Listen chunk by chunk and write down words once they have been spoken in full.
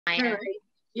All right,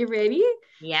 you ready?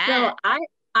 Yeah. So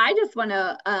I just want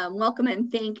to welcome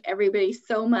and thank everybody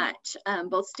so much,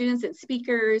 both students and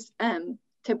speakers,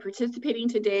 to participating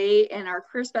today, and our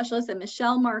career specialist and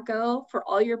Michelle Marco for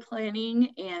all your planning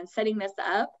and setting this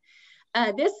up.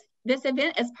 This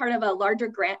event is part of a larger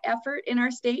grant effort in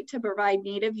our state to provide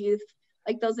Native youth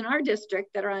like those in our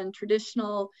district that are on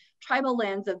traditional tribal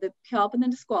lands of the Puyallup and the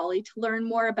Nisqually to learn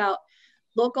more about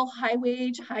local high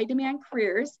wage, high demand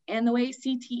careers and the way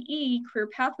CTE career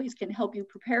pathways can help you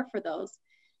prepare for those.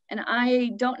 And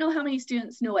I don't know how many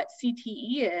students know what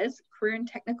CTE is, Career and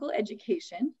Technical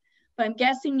Education, but I'm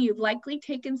guessing you've likely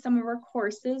taken some of our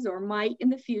courses or might in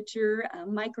the future,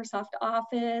 Microsoft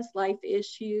Office, Life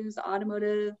Issues,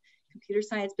 Automotive, Computer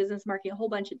Science, Business Marketing, a whole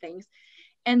bunch of things.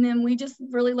 And then we just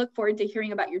really look forward to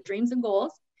hearing about your dreams and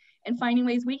goals and finding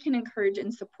ways we can encourage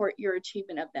and support your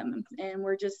achievement of them. And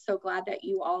we're just so glad that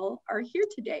you all are here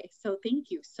today. So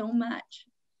thank you so much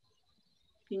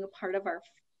for being a part of our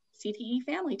CTE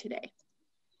family today.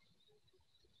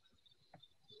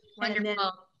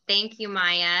 Wonderful. Thank you,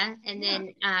 Maya. And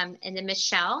then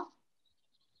Michelle.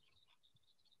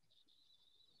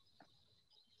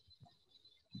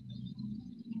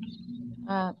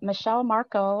 Michelle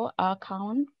Marco,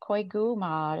 kaun koigu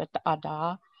ma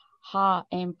ada ha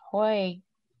employ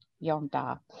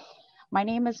yonda. My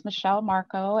name is Michelle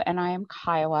Marco and I am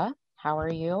Kiowa. How are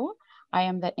you? I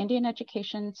am the Indian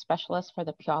Education Specialist for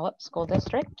the Puyallup School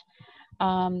District.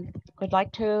 Would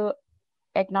like to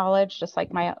acknowledge, just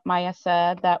like Maya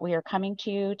said, that we are coming to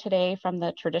you today from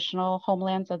the traditional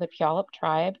homelands of the Puyallup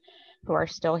tribe who are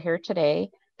still here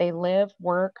today. They live,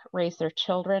 work, raise their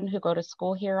children who go to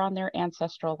school here on their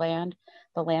ancestral land,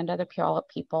 the land of the Puyallup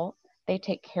people. They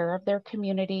take care of their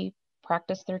community,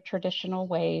 practice their traditional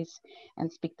ways,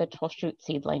 and speak the Tulshut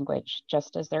seed language,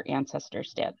 just as their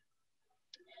ancestors did.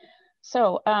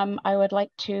 So I would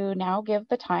like to now give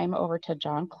the time over to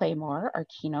John Claymore, our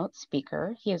keynote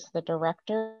speaker. He is the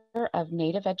Director of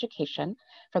Native Education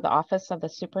for the Office of the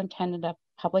Superintendent of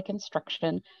Public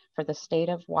Instruction for the state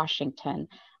of Washington.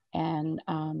 And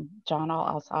John,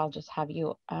 I'll just have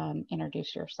you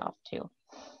introduce yourself too.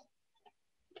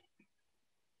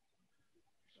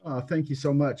 Thank you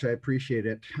so much. I appreciate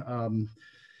it.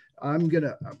 I'm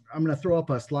gonna throw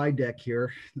up a slide deck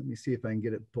here. Let me see if I can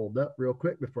get it pulled up real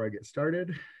quick before I get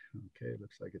started. Okay,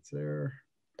 looks like it's there.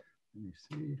 Let me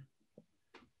see.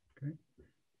 Okay.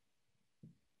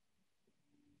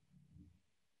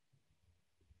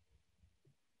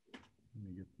 Let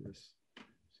me get this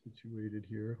situated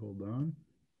here. Hold on.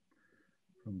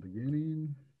 From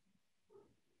beginning.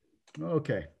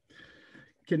 Okay.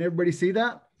 Can everybody see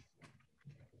that?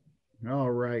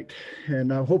 All right,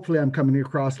 and hopefully I'm coming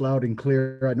across loud and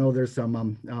clear. I know there's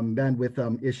some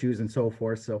bandwidth issues and so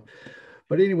forth. So,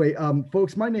 but anyway,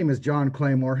 folks, my name is John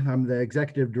Claymore. I'm the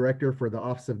Executive Director for the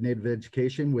Office of Native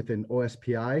Education within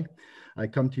OSPI. I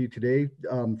come to you today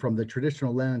from the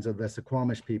traditional lands of the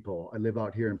Suquamish people. I live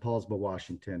out here in Paulsville,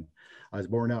 Washington. I was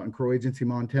born out in Crow Agency,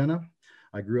 Montana.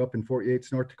 I grew up in Fort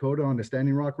Yates, North Dakota on the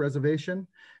Standing Rock Reservation,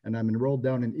 and I'm enrolled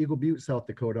down in Eagle Butte, South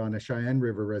Dakota on the Cheyenne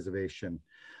River Reservation.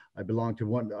 I belong to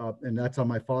one, and that's on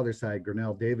my father's side,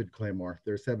 Grinnell David Claymore.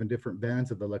 There are 7 different bands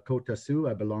of the Lakota Sioux.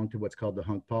 I belong to what's called the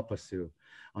Hunkpapa Sioux.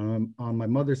 On my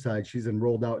mother's side, she's an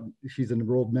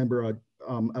enrolled member out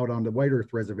on the White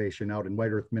Earth Reservation out in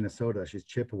White Earth, Minnesota. She's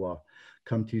Chippewa.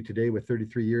 Come to you today with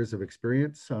 33 years of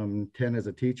experience, 10 as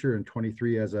a teacher and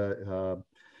 23 as a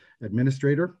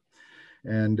administrator.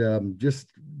 And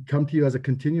just come to you as a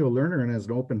continual learner and as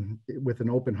with an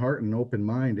open heart and an open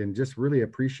mind, and just really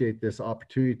appreciate this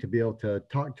opportunity to be able to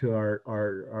talk to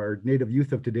our Native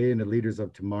youth of today and the leaders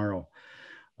of tomorrow.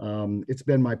 It's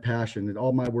been my passion, and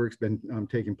all my work's been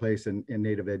taking place in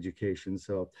Native education.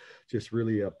 So just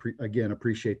really, again,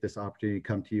 appreciate this opportunity to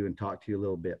come to you and talk to you a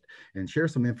little bit and share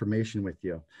some information with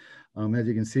you. As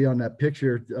you can see on that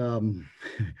picture,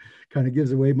 kind of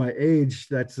gives away my age.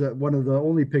 That's one of the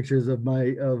only pictures of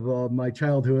my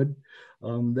childhood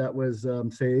that was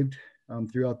saved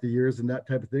throughout the years and that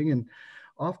type of thing. And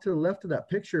off to the left of that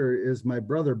picture is my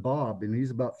brother, Bob, and he's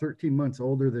about 13 months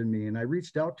older than me. And I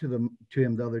reached out to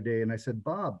him the other day and I said,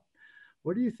 Bob,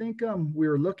 what do you think we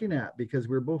were looking at? Because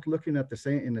we were both looking at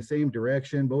in the same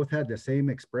direction, both had the same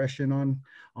expression on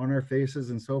our faces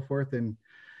and so forth. And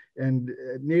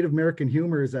Native American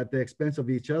humor is at the expense of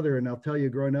each other. And I'll tell you,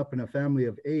 growing up in a family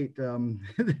of 8,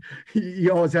 you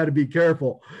always had to be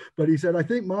careful. But he said, I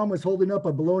think Mom was holding up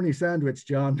a bologna sandwich,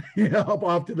 John,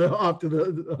 off to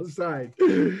the side.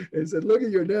 And said, look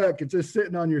at your neck. It's just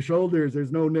sitting on your shoulders.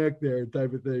 There's no neck there,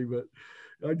 type of thing. But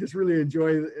I just really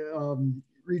enjoy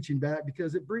reaching back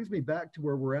because it brings me back to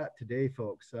where we're at today,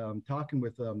 folks. Talking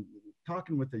with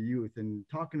the youth and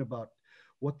talking about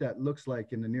what that looks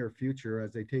like in the near future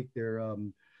as they take their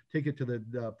take it to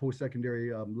the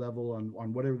post-secondary level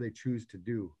on whatever they choose to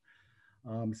do.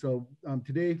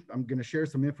 Today I'm going to share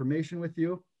some information with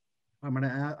you. I'm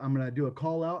going to do a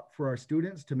call out for our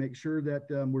students to make sure that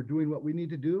we're doing what we need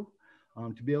to do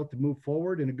to be able to move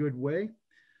forward in a good way.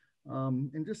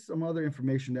 And just some other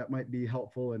information that might be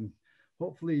helpful, and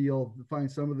hopefully you'll find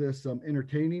some of this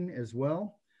entertaining as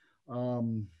well.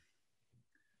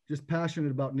 Just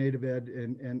passionate about Native Ed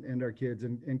and our kids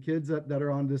and kids that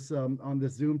are on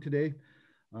this Zoom today.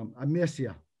 I miss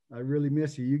you. I really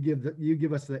miss you. You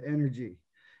give us the energy.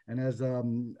 And as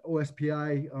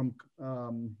OSPI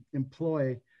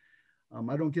employee,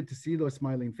 I don't get to see those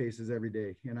smiling faces every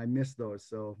day, and I miss those.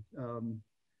 So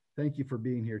thank you for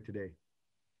being here today.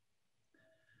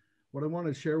 What I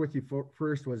wanted to share with you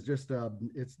first was just,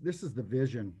 this is the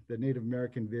vision, the Native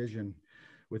American vision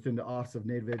within the Office of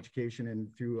Native Education and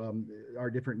through our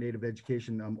different Native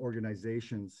education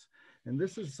organizations. And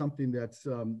this is something that's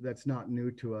not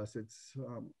new to us. It's,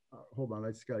 hold on,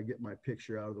 I just gotta get my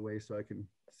picture out of the way so I can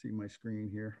see my screen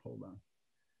here, hold on.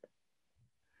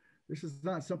 This is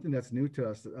not something that's new to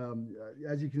us.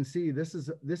 As you can see,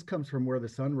 this comes from where the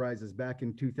sun rises back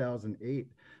in 2008.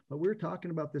 But we were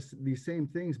talking about these same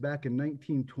things back in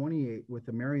 1928 with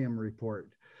the Merriam Report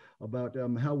about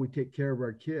how we take care of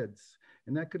our kids,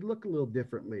 and that could look a little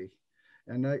differently.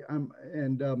 And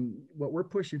what we're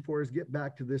pushing for is get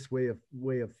back to this way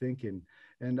of thinking.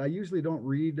 And I usually don't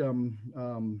read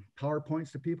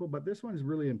PowerPoints to people, but this one's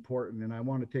really important, and I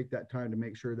want to take that time to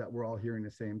make sure that we're all hearing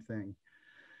the same thing.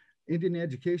 Indian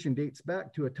education dates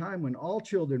back to a time when all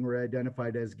children were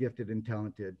identified as gifted and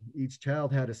talented. Each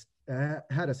child had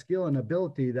a skill and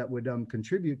ability that would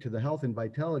contribute to the health and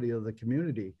vitality of the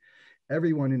community.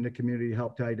 Everyone in the community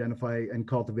helped to identify and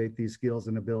cultivate these skills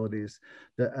and abilities.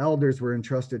 The elders were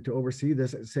entrusted to oversee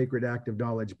this sacred act of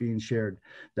knowledge being shared.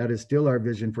 That is still our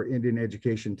vision for Indian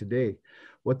education today.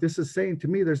 What this is saying to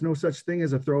me, there's no such thing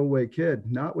as a throwaway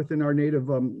kid, not within our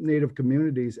native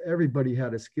communities. Everybody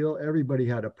had a skill, everybody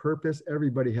had a purpose,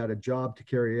 everybody had a job to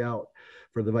carry out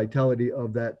for the vitality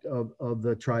of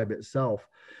the tribe itself.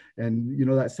 And you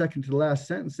know, that second to the last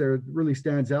sentence there really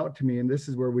stands out to me. And this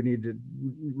is where we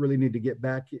really need to get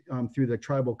back through the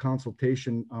tribal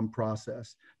consultation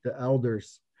process. The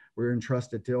elders were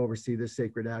entrusted to oversee this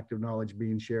sacred act of knowledge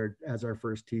being shared as our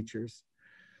first teachers.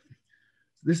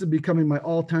 This is becoming my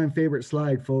all-time favorite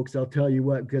slide, folks. I'll tell you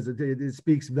what, because it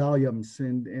speaks volumes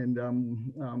and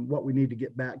what we need to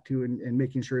get back to and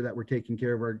making sure that we're taking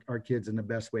care of our kids in the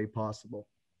best way possible.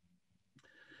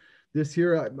 This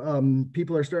here,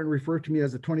 people are starting to refer to me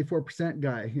as a 24%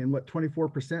 guy. And what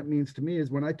 24% means to me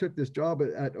is when I took this job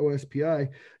at OSPI,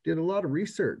 did a lot of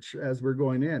research as we're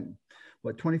going in.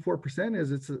 What 24%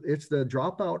 is, it's the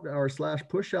dropout or /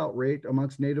 push out rate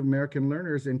amongst Native American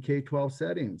learners in K-12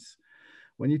 settings.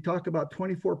 When you talk about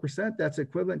 24%, that's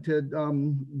equivalent to,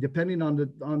 depending on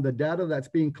the data that's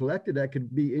being collected, that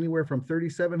could be anywhere from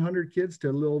 3,700 kids to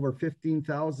a little over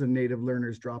 15,000 Native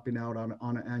learners dropping out on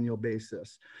an annual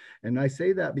basis. And I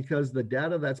say that because the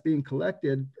data that's being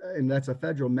collected, and that's a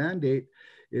federal mandate,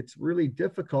 it's really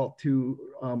difficult to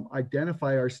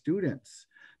identify our students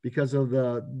because of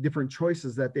the different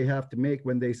choices that they have to make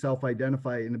when they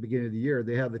self-identify in the beginning of the year.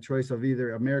 They have the choice of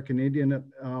either American Indian,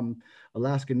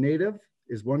 Alaskan Native,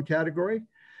 is one category.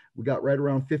 We got right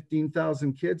around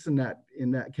 15,000 kids in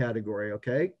that category,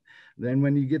 okay? Then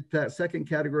when you get that second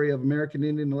category of American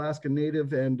Indian, Alaska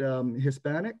Native, and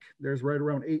Hispanic, there's right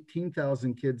around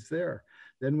 18,000 kids there.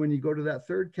 Then when you go to that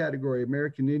third category,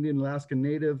 American Indian, Alaska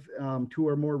Native, 2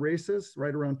 or more races,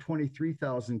 right around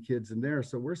 23,000 kids in there.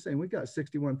 So we're saying we got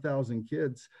 61,000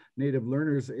 kids, Native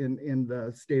learners in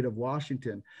the state of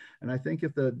Washington. And I think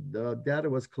if the data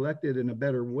was collected in a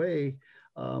better way,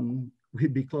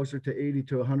 we'd be closer to 80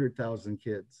 to 100,000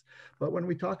 kids. But when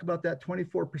we talk about that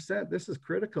 24%, this is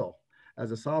critical.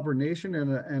 As a sovereign nation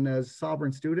and as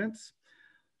sovereign students,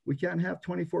 we can't have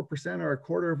 24% or a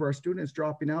quarter of our students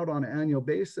dropping out on an annual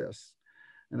basis.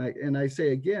 And I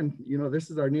say again, you know, this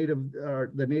is the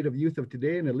native youth of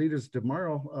today and the leaders of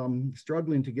tomorrow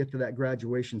struggling to get to that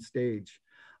graduation stage.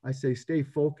 I say stay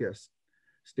focused.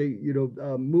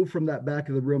 Move from that back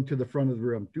of the room to the front of the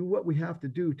room. Do what we have to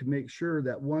do to make sure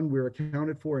that 1, we're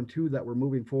accounted for, and 2, that we're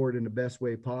moving forward in the best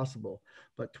way possible.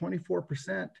 But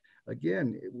 24%,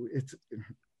 again,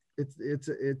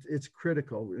 it's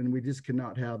critical, and we just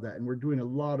cannot have that. And we're doing a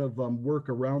lot of work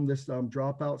around this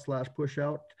dropout / push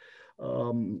out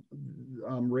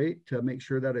rate to make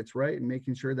sure that it's right, and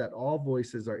making sure that all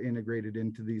voices are integrated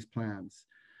into these plans.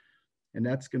 And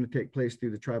that's going to take place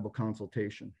through the tribal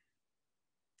consultation.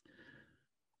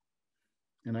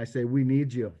 And I say, we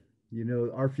need you. You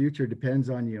know, our future depends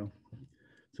on you.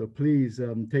 So please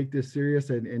take this serious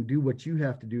and do what you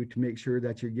have to do to make sure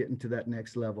that you're getting to that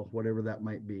next level, whatever that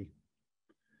might be.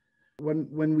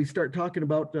 When we start talking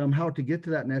about how to get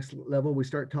to that next level, we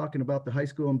start talking about the high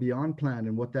school and beyond plan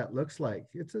and what that looks like.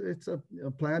 It's a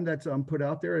plan that's put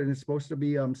out there, and it's supposed to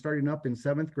be starting up in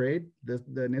 7th grade.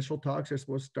 The initial talks are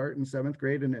supposed to start in 7th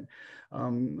grade, and it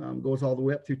goes all the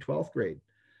way up through 12th grade.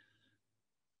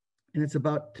 And it's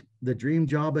about the dream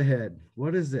job ahead.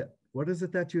 What is it? What is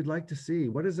it that you'd like to see?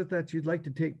 What is it that you'd like to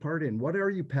take part in? What are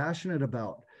you passionate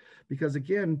about? Because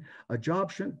again, a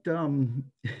job shouldn't,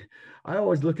 I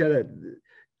always look at it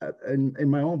in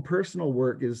my own personal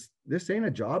work is, this ain't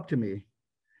a job to me.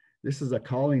 This is a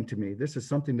calling to me. This is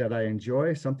something that I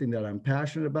enjoy, something that I'm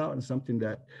passionate about, and something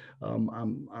that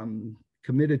I'm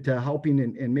committed to helping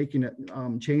and making it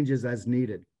changes as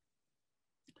needed.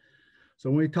 So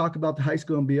when we talk about the high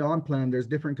school and beyond plan, there's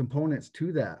different components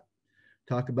to that.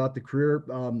 Talk about the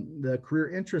career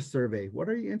interest survey. What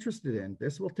are you interested in?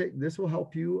 This will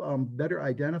help you better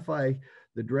identify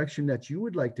the direction that you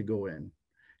would like to go in,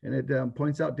 and it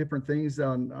points out different things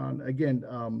on again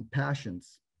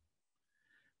passions.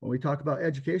 When we talk about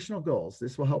educational goals,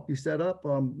 this will help you set up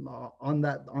on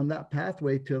that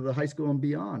pathway to the high school and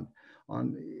beyond.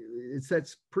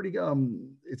 It's pretty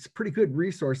good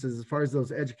resources as far as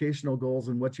those educational goals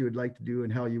and what you would like to do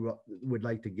and how you would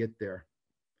like to get there.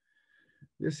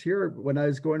 This here, when I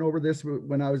was going over this,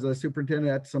 when I was a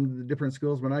superintendent at some of the different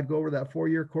schools, when I'd go over that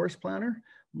 4-year course planner,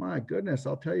 my goodness,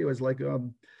 I'll tell you, it was like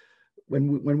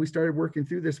when we started working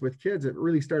through this with kids, it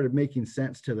really started making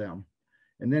sense to them.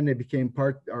 And then they became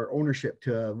our ownership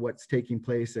to what's taking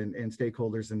place and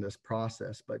stakeholders in this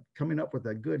process. But coming up with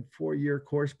a good 4-year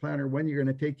course planner, when you're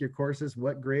going to take your courses,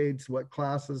 what grades, what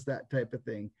classes, that type of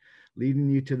thing, leading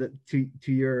you to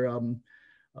your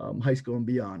high school and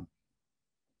beyond.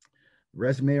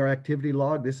 Resume or activity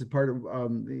log. This is part of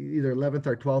either 11th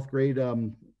or 12th grade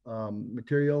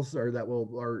materials,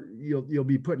 or you'll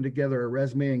be putting together a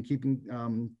resume and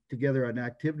keeping together an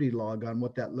activity log on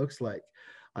what that looks like.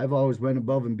 I've always went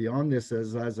above and beyond this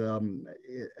as an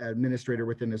administrator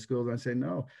within the school. And I say,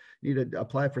 no, you need to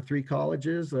apply for 3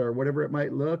 colleges or whatever it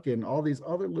might look, and all these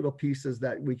other little pieces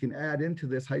that we can add into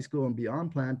this high school and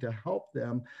beyond plan to help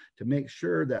them to make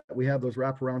sure that we have those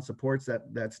wraparound supports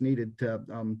that's needed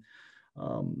to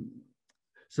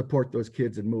support those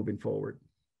kids in moving forward.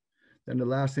 Then the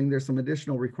last thing, there's some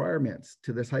additional requirements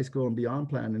to this high school and beyond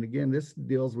plan. And again, this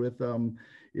deals with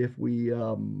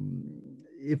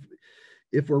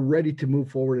if we're ready to move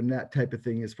forward in that type of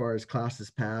thing as far as classes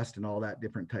passed and all that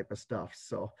different type of stuff.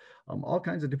 So all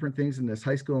kinds of different things in this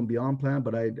high school and beyond plan,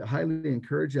 but I highly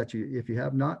encourage that if you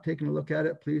have not taken a look at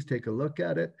it, please take a look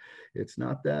at it. It's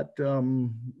not that,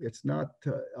 it's not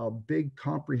a big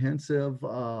comprehensive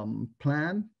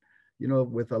plan, you know,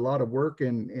 with a lot of work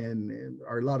and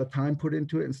or a lot of time put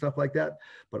into it and stuff like that.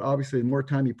 But obviously the more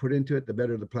time you put into it, the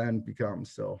better the plan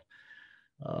becomes. So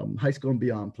high school and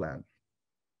beyond plan.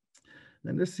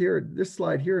 And this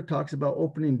slide here talks about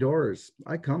opening doors.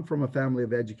 I come from a family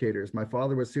of educators. My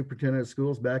father was superintendent of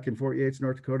schools back in Fort Yates,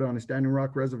 North Dakota on a Standing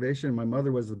Rock reservation. My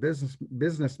mother was the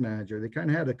business manager. They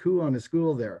kind of had a coup on the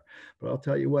school there. But I'll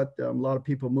tell you what, a lot of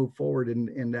people move forward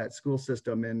in that school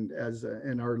system and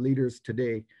and our leaders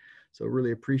today. So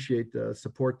really appreciate the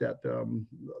support that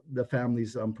the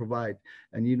families provide.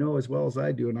 And you know as well as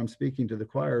I do, and I'm speaking to the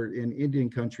choir, in Indian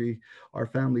country, our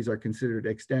families are considered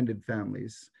extended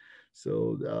families.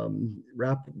 So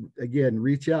again,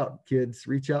 reach out, kids,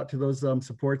 reach out to those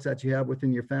supports that you have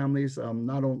within your families,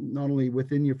 not only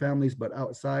within your families, but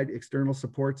outside external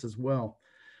supports as well.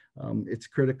 It's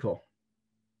critical.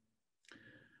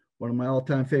 One of my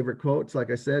all-time favorite quotes, like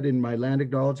I said in my land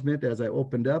acknowledgement as I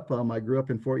opened up, I grew up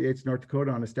in Fort Yates, North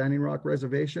Dakota on a Standing Rock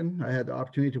reservation. I had the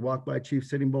opportunity to walk by Chief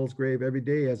Sitting Bull's grave every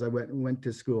day as I went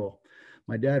to school.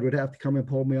 My dad would have to come and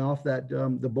pull me off that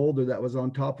the boulder that was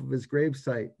on top of his grave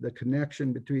site. The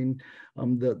connection between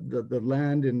the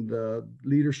land and the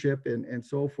leadership and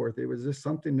so forth. It was just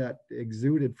something that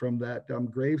exuded from that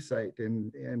grave site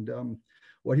and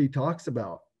what he talks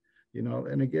about, you know.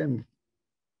 And again,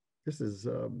 this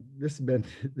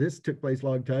took place a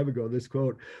long time ago. This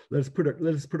quote, let us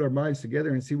put our minds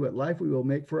together and see what life we will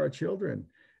make for our children.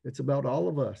 It's about all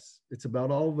of us. It's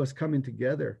about all of us coming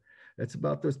together. It's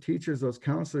about those teachers, those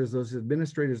counselors, those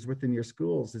administrators within your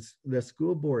schools. It's the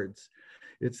school boards.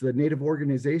 It's the Native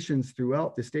organizations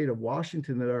throughout the state of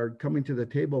Washington that are coming to the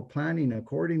table, planning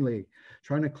accordingly,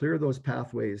 trying to clear those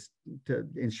pathways to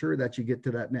ensure that you get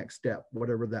to that next step,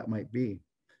 whatever that might be.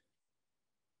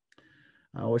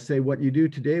 I always say what you do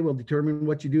today will determine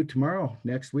what you do tomorrow,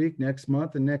 next week, next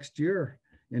month, and next year.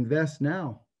 Invest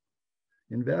now.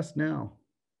 Invest now.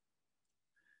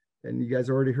 And you guys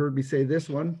already heard me say this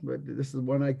one, but this is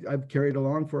one I've carried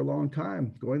along for a long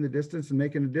time, going the distance and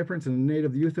making a difference in the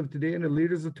native youth of today and the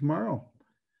leaders of tomorrow.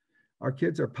 Our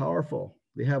kids are powerful.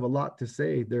 They have a lot to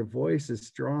say. Their voice is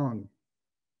strong.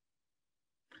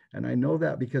 And I know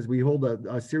that because we hold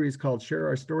a series called Share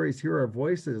Our Stories, Hear Our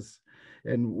Voices.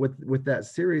 And with that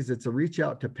series, it's a reach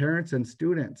out to parents and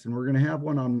students. And we're going to have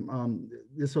one on,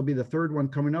 this will be the third one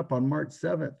coming up on March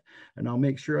 7th. And I'll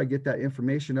make sure I get that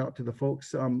information out to the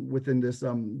folks within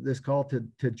this call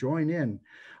to join in.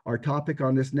 Our topic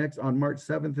on on March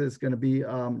 7th is going to be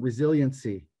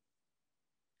resiliency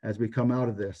as we come out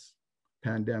of this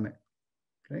pandemic.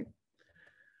 Okay.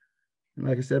 And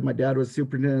like I said, my dad was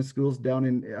superintendent of schools down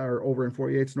over in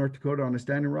 48th, North Dakota on a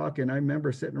Standing Rock. And I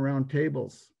remember sitting around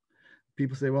tables.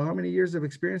 People say, well, how many years of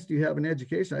experience do you have in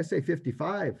education? I say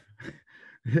 55,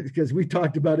 because we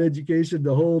talked about education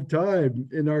the whole time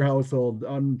in our household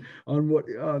and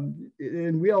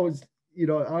we always,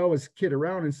 I always kid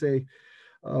around and say,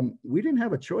 we didn't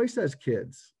have a choice as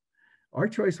kids. Our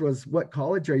choice was, what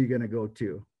college are you going to go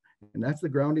to? And that's the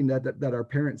grounding that our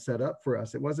parents set up for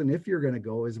us. It wasn't if you're going to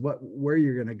go, is where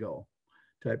you're going to go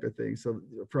type of thing. So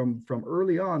from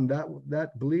early on,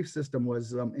 that belief system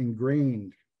was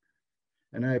ingrained.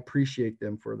 And I appreciate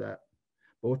them for that.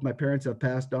 Both my parents have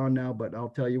passed on now, but I'll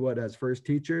tell you what, as first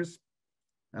teachers,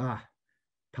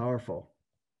 powerful.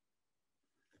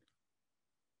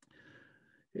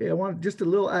 Hey, I want just a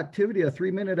little activity, a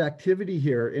 3-minute activity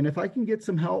here. And if I can get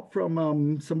some help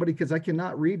from somebody, because I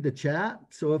cannot read the chat.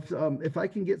 So if I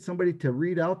can get somebody to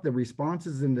read out the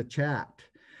responses in the chat.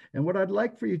 And what I'd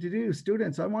like for you to do,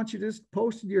 students, I want you to just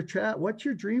post in your chat, what's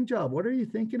your dream job? What are you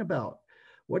thinking about?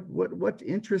 What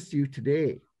interests you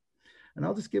today? And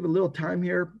I'll just give a little time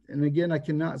here. And again, I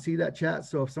cannot see that chat.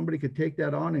 So if somebody could take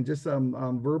that on and just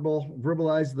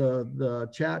verbalize the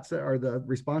chats that are the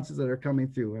responses that are coming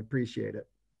through, I appreciate it.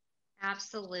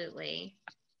 Absolutely.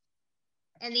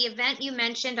 And the event you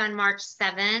mentioned on March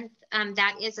 7th,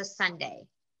 that is a Sunday.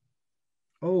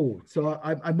 Oh, so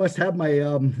I must have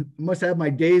my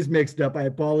days mixed up. I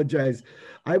apologize.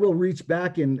 I will reach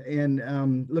back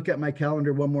and look at my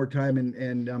calendar one more time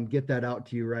and get that out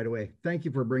to you right away. Thank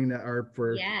you for bringing that,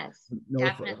 yes,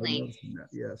 definitely.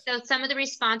 Yes. So some of the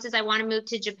responses: I want to move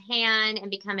to Japan and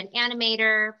become an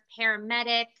animator,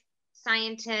 paramedic,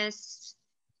 scientist.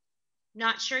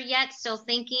 Not sure yet. Still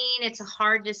thinking. It's a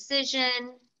hard decision.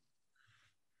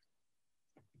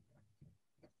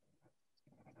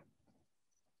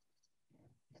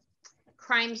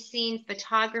 Crime scene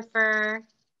photographer.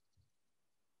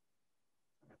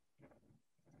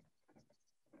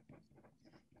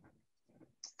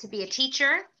 To be a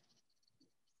teacher.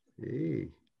 Hey.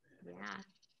 Yeah.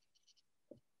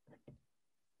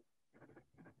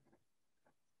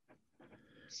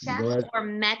 Chef or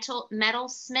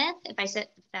metalsmith, if I said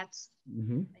that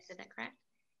correct.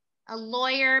 A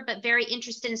lawyer, but very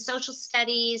interested in social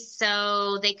studies,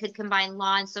 so they could combine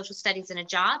law and social studies in a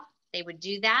job. They would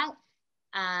do that.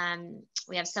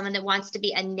 We have someone that wants to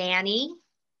be a nanny.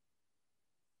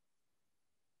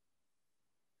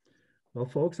 Well,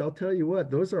 folks, I'll tell you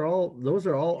what, those are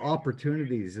all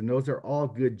opportunities, and those are all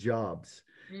good jobs.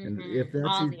 And if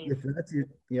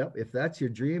that's your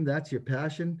dream, that's your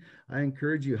passion, I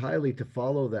encourage you highly to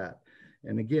follow that.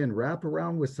 And again, wrap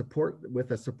around with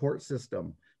a support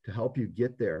system to help you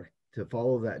get there, to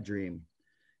follow that dream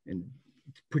and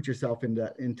put yourself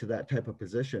into that type of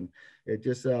position. It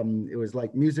just, it was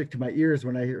like music to my ears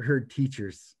when I heard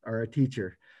teachers or a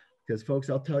teacher. Because folks,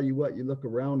 I'll tell you what, you look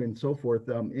around and so forth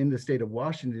in the state of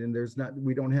Washington,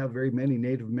 we don't have very many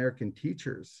Native American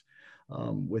teachers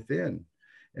within.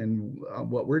 And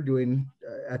what we're doing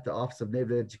at the Office of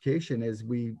Native Education is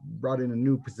we brought in a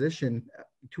new position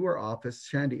to our office.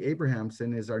 Shandy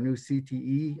Abrahamson is our new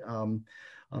CTE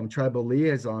tribal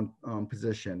liaison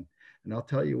position. And I'll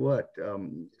tell you what,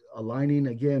 aligning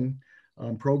again,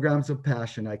 programs of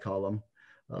passion, I call them,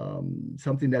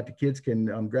 something that the kids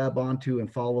can grab onto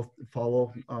and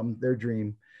follow their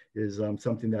dream is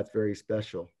something that's very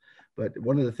special. But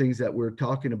one of the things that we're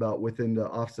talking about within the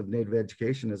Office of Native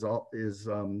Education is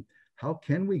how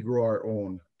can we grow our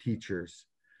own teachers?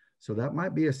 So that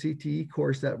might be a CTE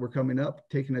course that we're coming up,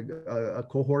 taking a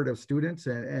cohort of students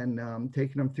and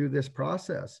taking them through this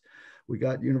process. We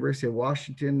got University of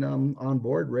Washington on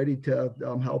board, ready to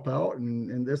help out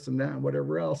and this and that and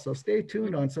whatever else. So stay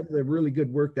tuned on some of the really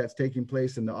good work that's taking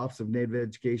place in the Office of Native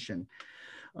Education.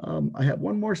 I have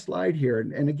one more slide here.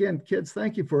 And again, kids,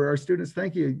 thank you for our students.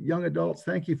 Thank you, young adults.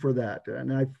 Thank you for that.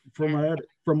 And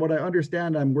from what I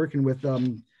understand, I'm working with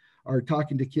are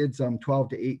talking to kids 12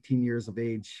 to 18 years of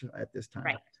age at this time.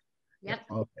 Right. Yep.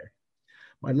 Okay.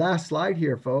 My last slide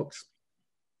here, folks,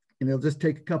 and it'll just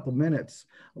take a couple minutes.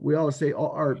 We always say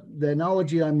the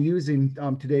analogy I'm using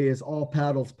today is all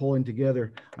paddles pulling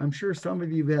together. I'm sure some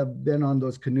of you have been on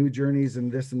those canoe journeys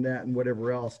and this and that and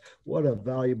whatever else. What a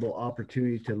valuable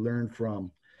opportunity to learn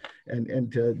from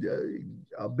and to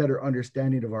a better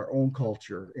understanding of our own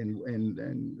culture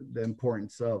and the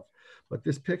importance of. But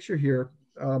this picture here,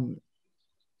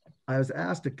 I was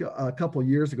asked a couple of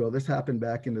years ago, this happened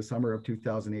back in the summer of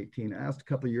 2018, asked a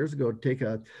couple of years ago to take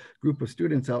a group of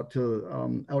students out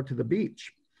to the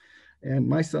beach. And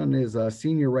my son is a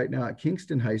senior right now at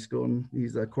Kingston High School, and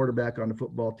he's a quarterback on the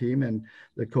football team. And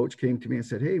the coach came to me and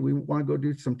said, hey, we want to go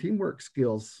do some teamwork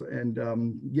skills and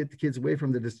get the kids away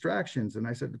from the distractions. And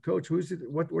I said, Coach,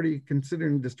 what are you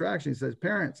considering distractions? He says,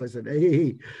 parents. I said,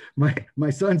 hey, my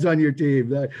son's on your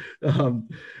team.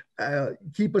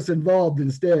 Keep us involved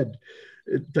instead,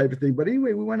 type of thing. But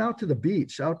anyway, we went out to the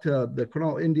beach, out to the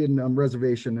Quinault Indian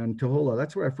Reservation in Tohola.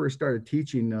 That's where I first started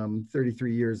teaching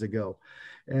 33 years ago.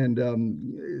 And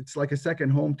it's like a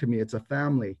second home to me. It's a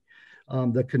family.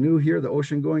 The canoe here, the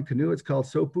ocean going canoe, it's called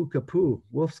Sopu Kapu,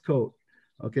 Wolf's Coat.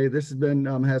 Okay, this has been,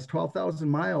 has 12,000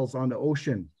 miles on the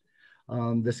ocean.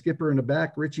 The skipper in the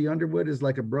back, Richie Underwood, is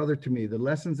like a brother to me. The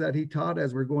lessons that he taught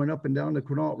as we're going up and down the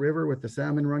Quinault River with the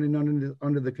salmon running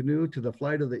under the canoe, to the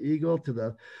flight of the eagle, to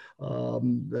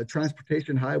the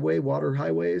transportation highway, water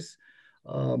highways,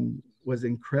 was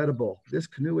incredible. This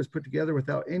canoe was put together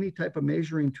without any type of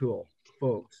measuring tool,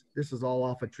 folks. This is all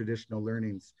off of traditional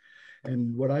learnings.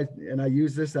 And I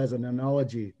use this as an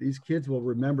analogy. These kids will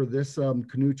remember this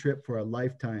canoe trip for a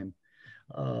lifetime.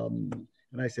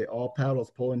 And I say all paddles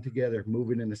pulling together,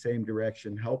 moving in the same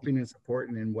direction, helping and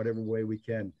supporting in whatever way we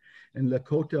can. In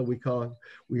Lakota,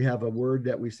 we have a word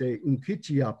that we say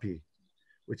unkichiapi,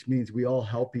 which means we all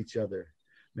help each other.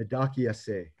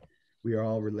 Medakiase, we are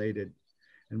all related.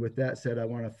 And with that said, I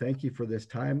want to thank you for this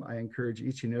time. I encourage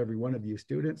each and every one of you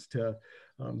students to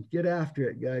get after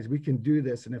it, guys. We can do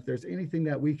this. And if there's anything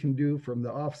that we can do from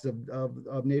the Office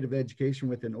of Native Education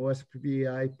within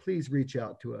OSPI, please reach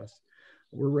out to us.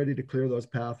 We're ready to clear those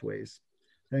pathways.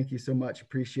 Thank you so much.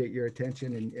 Appreciate your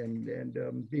attention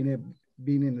and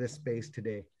being in this space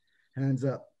today. Hands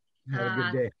up. Have a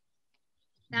good day.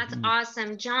 That's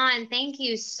awesome. John, thank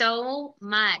you so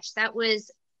much. That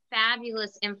was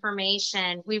fabulous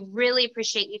information. We really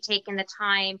appreciate you taking the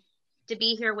time to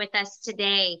be here with us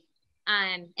today.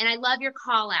 And I love your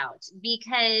call out,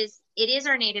 because it is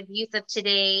our Native youth of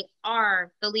today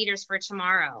are the leaders for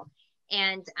tomorrow.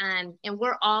 And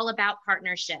we're all about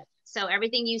partnership. So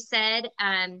everything you said,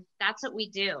 that's what we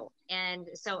do. And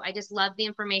so I just love the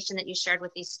information that you shared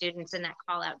with these students and that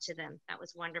call out to them. That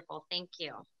was wonderful. Thank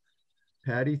you.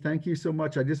 Patty, thank you so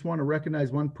much. I just want to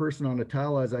recognize one person on the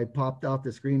tile as I popped off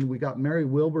the screen. We got Mary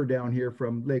Wilbur down here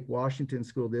from Lake Washington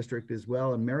School District as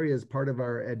well. And Mary is part of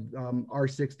our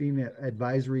R16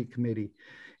 advisory committee.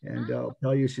 And I'll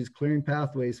tell you, she's clearing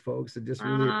pathways, folks. And just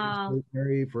really appreciate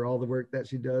Mary for all the work that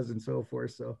she does and so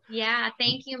forth. So yeah,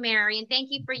 thank you, Mary. And thank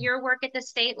you for your work at the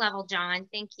state level, John.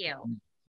 Thank you.